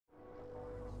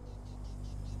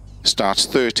starts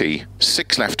 30,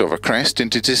 6 left over crest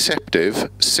into deceptive,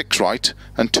 6 right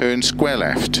and turn square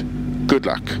left. Good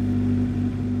luck.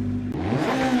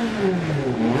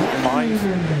 5,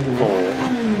 4,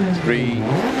 3,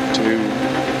 2,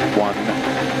 1,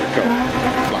 go.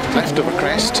 Flat left over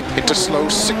crest into slow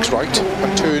 6 right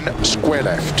and turn square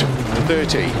left.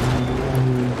 30.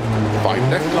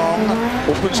 5 left long,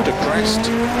 opens to crest,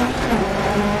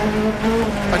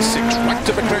 and 6 right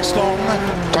over crest long,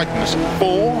 tightens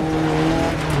 4,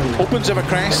 opens over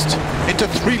crest, into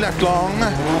 3 left long,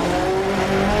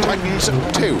 tightens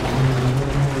 2,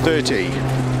 30, 4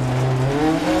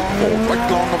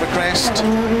 right long over crest,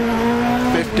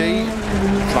 50,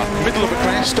 flat middle of a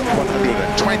crest,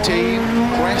 120,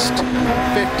 crest,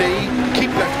 50,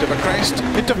 keep left of a crest,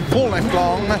 into 4 left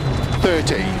long,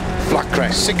 30, flat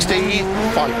crest, 60,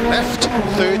 5 left,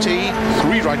 30,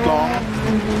 3 right long,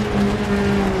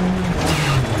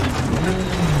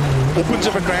 opens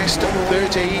of a crest,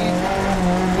 30,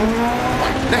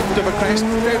 5 left of a crest,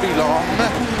 very long,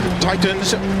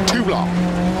 tightens 2 long,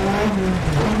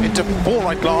 into 4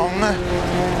 right long,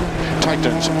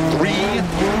 tightens 3,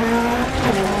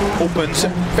 opens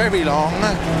very long,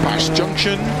 past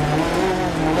junction,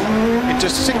 into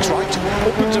 6 right,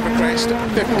 opens of a crest,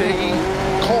 50,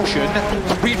 caution,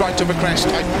 3 right of a crest,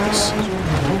 tightens,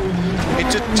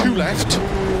 into 2 left,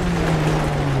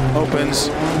 opens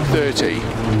 30,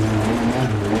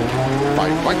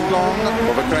 5 right long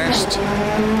of a crest,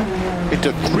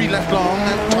 into 3 left long,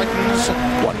 tightens,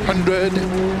 100,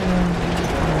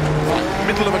 5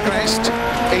 middle of a crest,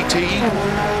 80,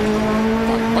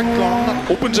 5 right long,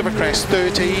 opens of a crest,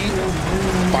 30,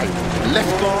 5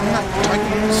 left long,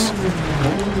 tightens,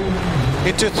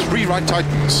 into 3 right,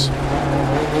 tightens,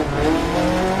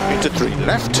 into 3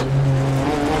 left,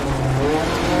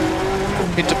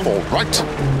 into 4 right,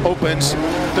 opens,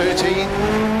 30,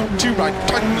 2 right,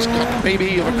 tightens, cut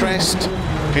maybe of a crest,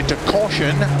 into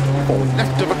caution, 4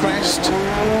 left of a crest, 4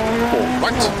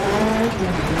 right,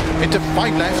 into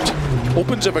 5 left,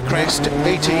 opens of a crest,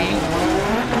 80,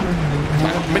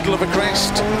 flat middle of a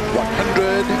crest,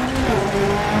 100,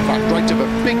 flat right of a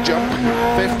big jump,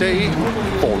 50,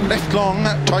 4 left long,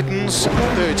 tightens,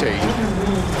 30,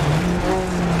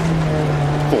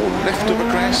 4 left of a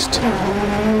crest,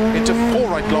 into 4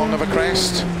 right long of a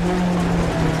crest,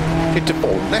 into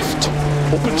 4 left,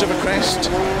 opens of a crest,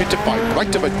 into 5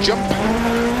 right of a jump,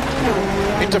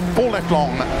 into 4 left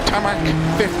long, tarmac,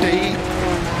 50,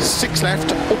 6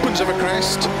 left, opens of a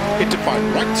crest, into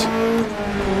 5 right,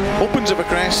 opens of a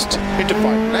crest, into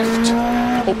 5 left,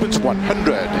 opens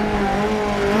 100,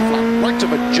 flat right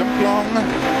of a jump long,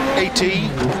 80,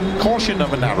 caution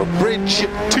of a narrow bridge,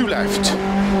 2 left,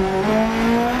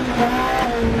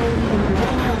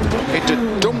 into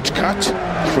don't cut,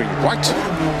 3 right,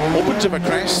 opens of a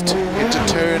crest, into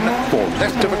turn, 4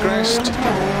 left of a crest,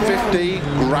 50,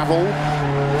 gravel,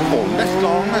 4 left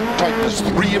long, tightens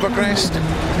 3 of a crest,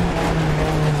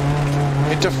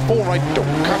 into 4 right,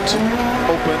 don't cut,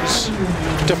 opens,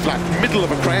 to flat middle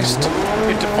of a crest,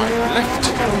 into 5 left,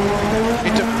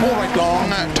 into 4 right long,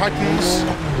 tightens,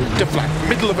 to flat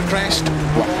middle of a crest,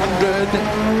 100,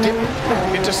 dip,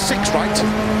 into 6 right,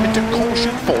 into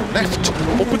caution, 4 left,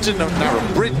 opens in a narrow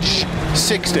bridge,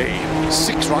 60,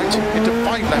 6 right, into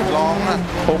 5 left long,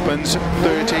 opens,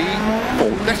 30, 4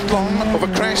 left long of a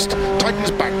crest,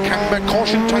 tightens back camber,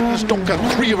 caution, tightens, don't cut,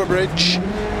 3 of a bridge,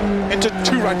 into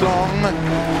 2 right long,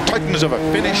 tightens of a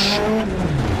finish,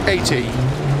 80,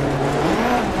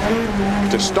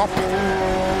 to stop,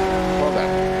 well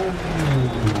done.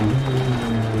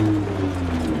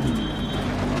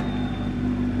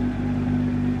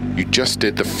 You just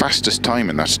did the fastest time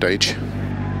in that stage.